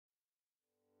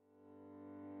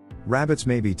Rabbits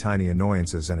may be tiny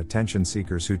annoyances and attention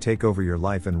seekers who take over your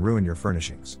life and ruin your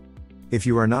furnishings. If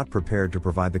you are not prepared to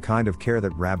provide the kind of care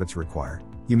that rabbits require,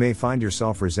 you may find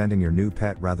yourself resenting your new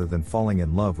pet rather than falling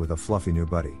in love with a fluffy new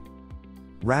buddy.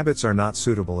 Rabbits are not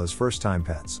suitable as first-time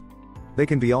pets. They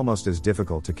can be almost as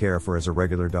difficult to care for as a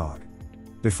regular dog.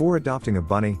 Before adopting a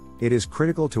bunny, it is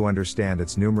critical to understand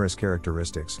its numerous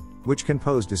characteristics, which can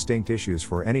pose distinct issues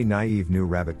for any naive new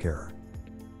rabbit carer.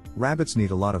 Rabbits need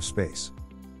a lot of space.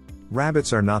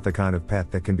 Rabbits are not the kind of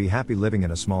pet that can be happy living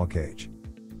in a small cage.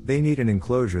 They need an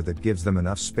enclosure that gives them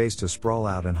enough space to sprawl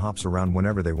out and hops around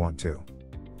whenever they want to.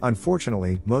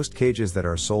 Unfortunately, most cages that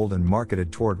are sold and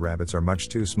marketed toward rabbits are much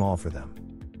too small for them.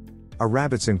 A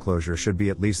rabbit's enclosure should be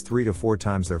at least 3 to 4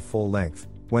 times their full length,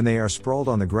 when they are sprawled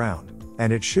on the ground,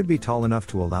 and it should be tall enough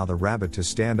to allow the rabbit to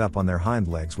stand up on their hind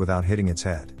legs without hitting its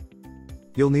head.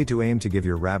 You'll need to aim to give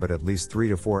your rabbit at least 3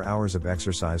 to 4 hours of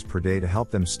exercise per day to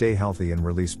help them stay healthy and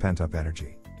release pent-up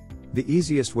energy. The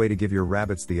easiest way to give your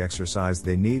rabbits the exercise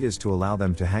they need is to allow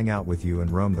them to hang out with you and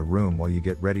roam the room while you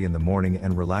get ready in the morning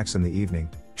and relax in the evening,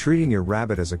 treating your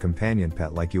rabbit as a companion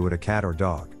pet like you would a cat or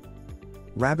dog.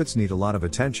 Rabbits need a lot of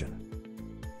attention.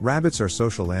 Rabbits are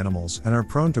social animals and are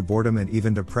prone to boredom and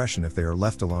even depression if they are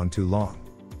left alone too long.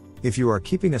 If you are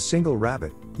keeping a single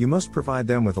rabbit, you must provide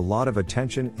them with a lot of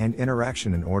attention and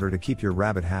interaction in order to keep your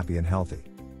rabbit happy and healthy.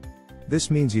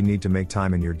 This means you need to make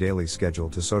time in your daily schedule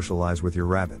to socialize with your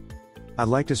rabbit. I'd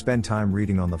like to spend time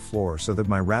reading on the floor so that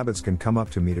my rabbits can come up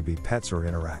to me to be pets or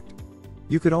interact.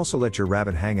 You could also let your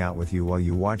rabbit hang out with you while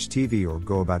you watch TV or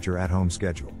go about your at-home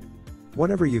schedule.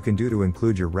 Whatever you can do to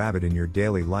include your rabbit in your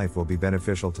daily life will be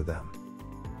beneficial to them.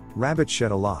 Rabbits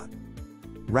shed a lot.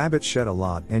 Rabbits shed a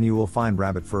lot, and you will find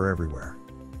rabbit fur everywhere.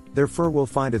 Their fur will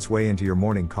find its way into your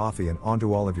morning coffee and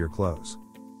onto all of your clothes.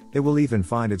 It will even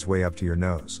find its way up to your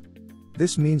nose.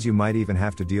 This means you might even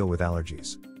have to deal with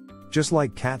allergies. Just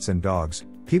like cats and dogs,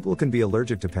 people can be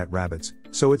allergic to pet rabbits,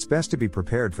 so it's best to be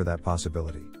prepared for that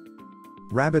possibility.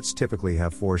 Rabbits typically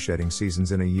have 4 shedding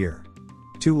seasons in a year.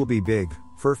 2 will be big,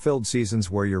 fur-filled seasons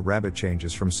where your rabbit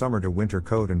changes from summer to winter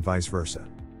coat and vice versa.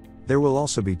 There will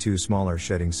also be 2 smaller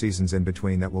shedding seasons in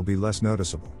between that will be less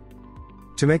noticeable.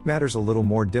 To make matters a little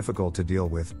more difficult to deal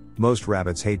with, most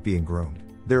rabbits hate being groomed.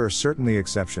 There are certainly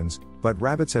exceptions, but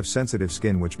rabbits have sensitive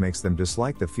skin which makes them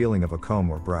dislike the feeling of a comb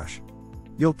or brush.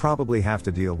 You'll probably have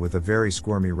to deal with a very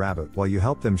squirmy rabbit while you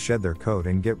help them shed their coat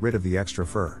and get rid of the extra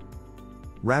fur.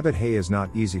 Rabbit hay is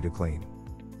not easy to clean.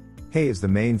 Hay is the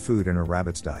main food in a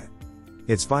rabbit's diet.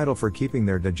 It's vital for keeping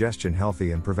their digestion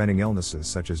healthy and preventing illnesses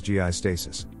such as GI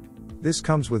stasis. This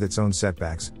comes with its own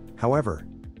setbacks, however.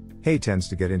 Hay tends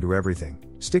to get into everything,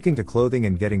 sticking to clothing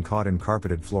and getting caught in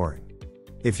carpeted flooring.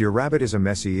 If your rabbit is a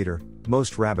messy eater,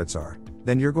 most rabbits are,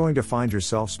 then you're going to find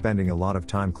yourself spending a lot of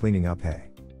time cleaning up hay.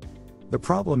 The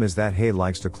problem is that hay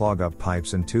likes to clog up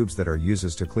pipes and tubes that are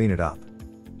used to clean it up.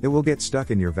 It will get stuck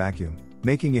in your vacuum,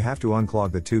 making you have to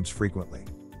unclog the tubes frequently.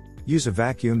 Use a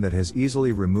vacuum that has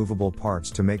easily removable parts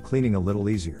to make cleaning a little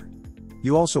easier.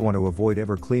 You also want to avoid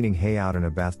ever cleaning hay out in a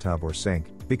bathtub or sink,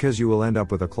 because you will end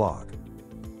up with a clog.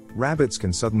 Rabbits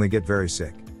can suddenly get very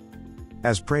sick.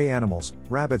 As prey animals,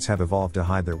 rabbits have evolved to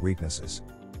hide their weaknesses.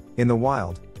 In the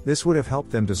wild, this would have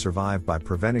helped them to survive by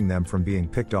preventing them from being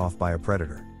picked off by a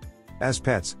predator. As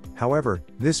pets, however,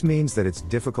 this means that it's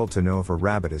difficult to know if a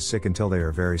rabbit is sick until they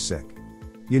are very sick.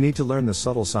 You need to learn the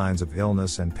subtle signs of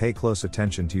illness and pay close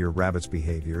attention to your rabbit's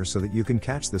behavior so that you can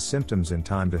catch the symptoms in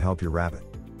time to help your rabbit.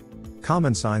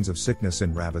 Common signs of sickness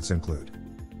in rabbits include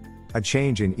a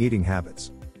change in eating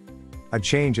habits, a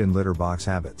change in litter box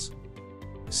habits,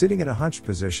 sitting in a hunched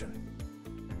position,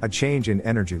 a change in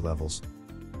energy levels,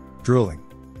 drooling,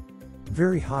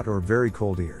 very hot or very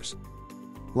cold ears,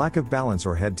 lack of balance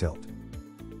or head tilt,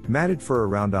 matted fur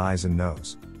around eyes and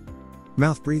nose,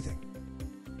 mouth breathing,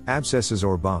 abscesses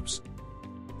or bumps,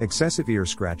 excessive ear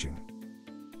scratching,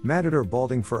 matted or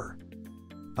balding fur,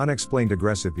 unexplained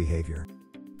aggressive behavior.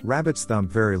 Rabbits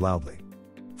thump very loudly.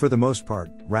 For the most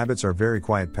part, rabbits are very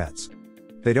quiet pets.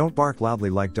 They don't bark loudly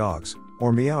like dogs,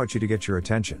 or meow at you to get your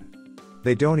attention.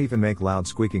 They don't even make loud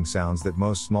squeaking sounds that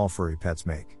most small furry pets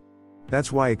make.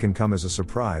 That's why it can come as a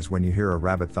surprise when you hear a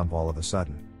rabbit thump all of a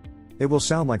sudden. It will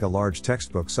sound like a large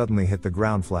textbook suddenly hit the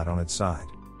ground flat on its side.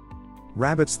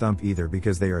 Rabbits thump either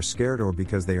because they are scared or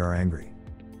because they are angry.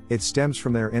 It stems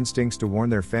from their instincts to warn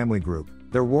their family group,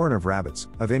 their warren of rabbits,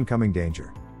 of incoming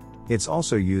danger. It's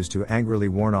also used to angrily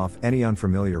warn off any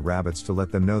unfamiliar rabbits to let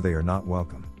them know they are not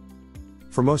welcome.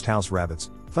 For most house rabbits,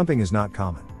 thumping is not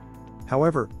common.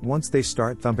 However, once they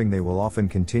start thumping, they will often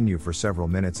continue for several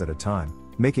minutes at a time,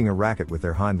 making a racket with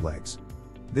their hind legs.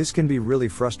 This can be really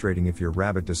frustrating if your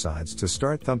rabbit decides to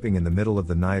start thumping in the middle of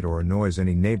the night or annoys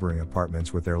any neighboring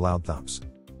apartments with their loud thumps.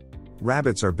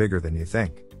 Rabbits are bigger than you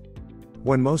think.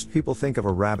 When most people think of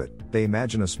a rabbit, they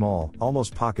imagine a small,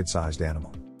 almost pocket-sized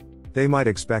animal. They might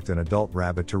expect an adult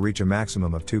rabbit to reach a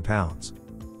maximum of 2 pounds.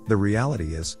 The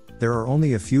reality is, there are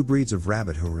only a few breeds of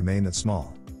rabbit who remain that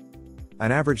small.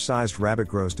 An average-sized rabbit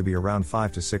grows to be around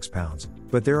 5 to 6 pounds,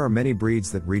 but there are many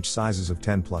breeds that reach sizes of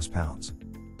 10 plus pounds.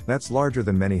 That's larger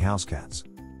than many house cats.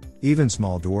 Even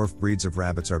small dwarf breeds of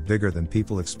rabbits are bigger than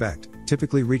people expect,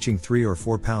 typically reaching 3 or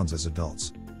 4 pounds as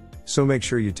adults. So make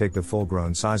sure you take the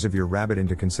full-grown size of your rabbit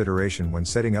into consideration when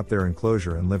setting up their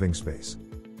enclosure and living space.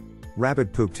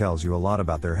 Rabbit poop tells you a lot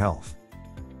about their health.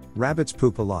 Rabbits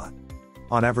poop a lot.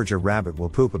 On average, a rabbit will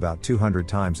poop about 200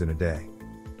 times in a day.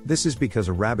 This is because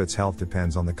a rabbit's health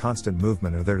depends on the constant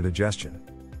movement of their digestion.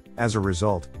 As a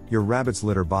result, your rabbit's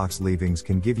litter box leavings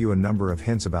can give you a number of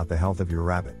hints about the health of your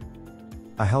rabbit.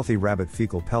 A healthy rabbit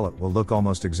fecal pellet will look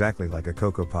almost exactly like a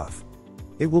Cocoa Puff.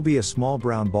 It will be a small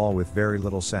brown ball with very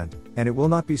little scent, and it will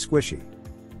not be squishy.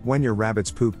 When your rabbit's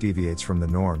poop deviates from the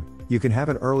norm, you can have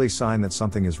an early sign that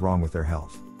something is wrong with their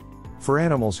health. For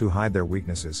animals who hide their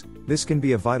weaknesses, this can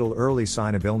be a vital early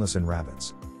sign of illness in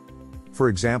rabbits. For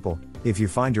example, if you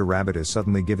find your rabbit is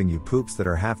suddenly giving you poops that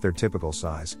are half their typical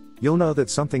size, you'll know that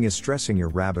something is stressing your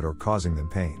rabbit or causing them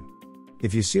pain.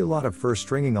 If you see a lot of fur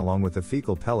stringing along with the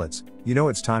fecal pellets, you know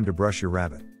it's time to brush your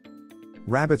rabbit.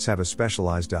 Rabbits have a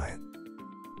specialized diet.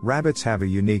 Rabbits have a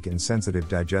unique and sensitive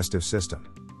digestive system.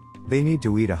 They need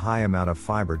to eat a high amount of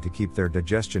fiber to keep their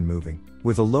digestion moving,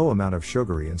 with a low amount of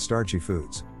sugary and starchy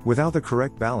foods. Without the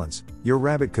correct balance, your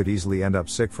rabbit could easily end up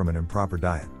sick from an improper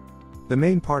diet. The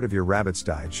main part of your rabbit's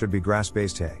diet should be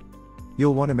grass-based hay.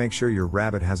 You'll want to make sure your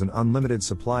rabbit has an unlimited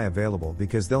supply available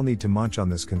because they'll need to munch on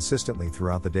this consistently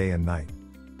throughout the day and night.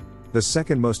 The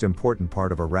second most important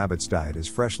part of a rabbit's diet is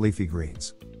fresh leafy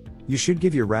greens. You should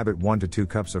give your rabbit 1 to 2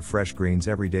 cups of fresh greens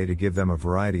every day to give them a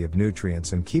variety of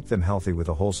nutrients and keep them healthy with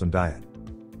a wholesome diet.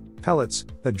 Pellets,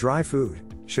 the dry food,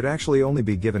 should actually only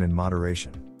be given in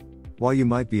moderation. While you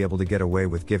might be able to get away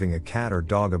with giving a cat or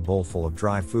dog a bowl full of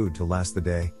dry food to last the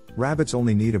day, rabbits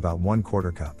only need about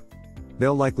 1/4 cup.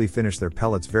 They'll likely finish their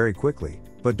pellets very quickly,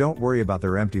 but don't worry about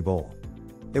their empty bowl.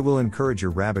 It will encourage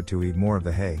your rabbit to eat more of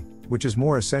the hay, which is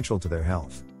more essential to their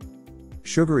health.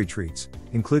 Sugary treats,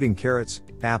 including carrots,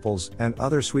 apples, and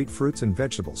other sweet fruits and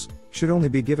vegetables, should only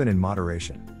be given in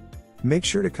moderation. Make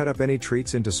sure to cut up any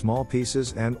treats into small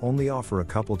pieces and only offer a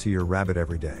couple to your rabbit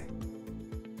every day.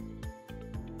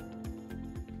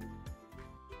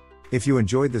 If you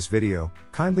enjoyed this video,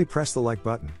 kindly press the like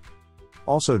button.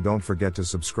 Also, don't forget to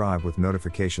subscribe with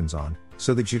notifications on,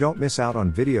 so that you don't miss out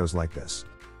on videos like this.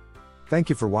 Thank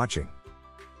you for watching.